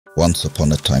Once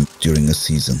upon a time, during a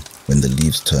season when the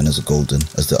leaves turn as golden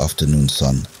as the afternoon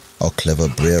sun, our clever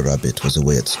Brer Rabbit was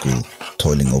away at school,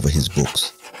 toiling over his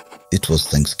books. It was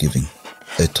Thanksgiving,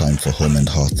 a time for home and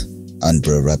hearth, and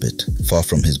Brer Rabbit, far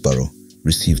from his burrow,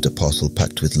 received a parcel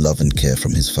packed with love and care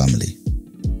from his family.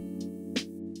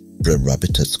 "Brer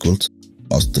Rabbit at school?"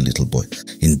 asked the little boy.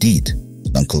 "Indeed,"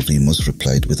 Uncle Remus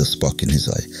replied with a spark in his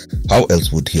eye. "How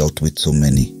else would he outwit so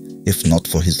many, if not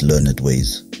for his learned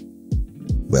ways?"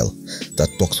 Well, that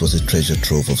box was a treasure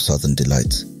trove of southern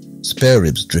delights. Spare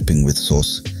ribs dripping with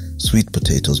sauce, sweet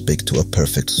potatoes baked to a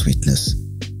perfect sweetness,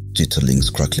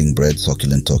 jitterlings, crackling bread,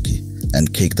 succulent turkey,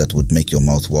 and cake that would make your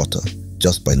mouth water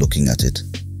just by looking at it.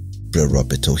 Brer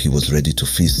Rabbit, oh, he was ready to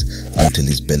feast until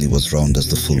his belly was round as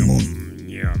the full moon.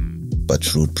 But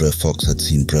shrewd Brer Fox had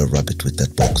seen Brer Rabbit with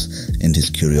that box, and his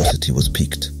curiosity was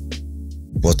piqued.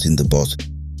 "What's in the box?"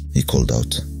 he called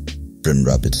out. Brer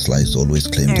Rabbit's slice always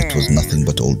claimed it was nothing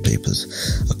but old papers,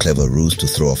 a clever ruse to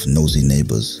throw off nosy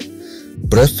neighbors.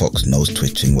 Brer Fox's nose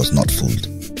twitching was not fooled.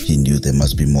 He knew there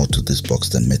must be more to this box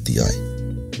than met the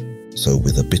eye. So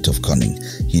with a bit of cunning,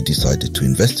 he decided to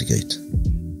investigate.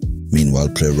 Meanwhile,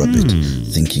 Brer Rabbit,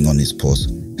 thinking on his paws,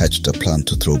 hatched a plan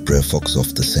to throw Brer Fox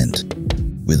off the scent.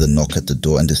 With a knock at the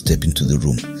door and a step into the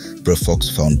room, Brer Fox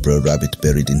found Brer Rabbit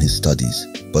buried in his studies.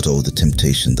 But oh, the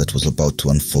temptation that was about to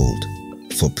unfold.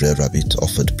 For Brer Rabbit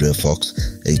offered Brer Fox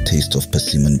a taste of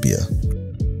persimmon beer.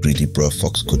 Greedy Brer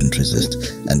Fox couldn't resist,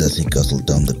 and as he guzzled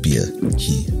down the beer,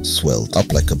 he swelled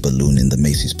up like a balloon in the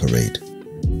Macy's parade.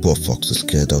 Poor Fox,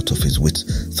 scared out of his wits,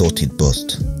 thought he'd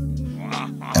burst.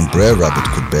 And Brer Rabbit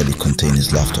could barely contain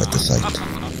his laughter at the sight.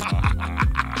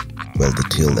 Well, the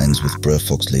tale ends with Brer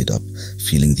Fox laid up,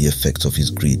 feeling the effects of his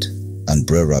greed, and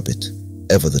Brer Rabbit,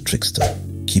 ever the trickster,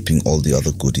 keeping all the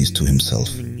other goodies to himself.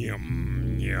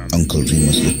 Uncle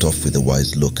Remus looked off with a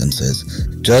wise look and says,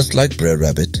 "Just like Brer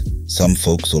Rabbit, some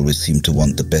folks always seem to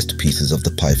want the best pieces of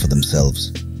the pie for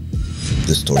themselves."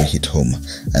 The story hit home,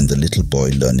 and the little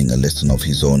boy, learning a lesson of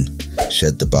his own,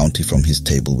 shared the bounty from his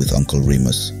table with Uncle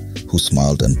Remus, who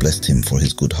smiled and blessed him for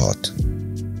his good heart.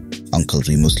 Uncle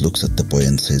Remus looks at the boy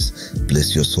and says,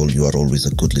 "Bless your soul, you are always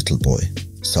a good little boy.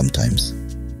 Sometimes."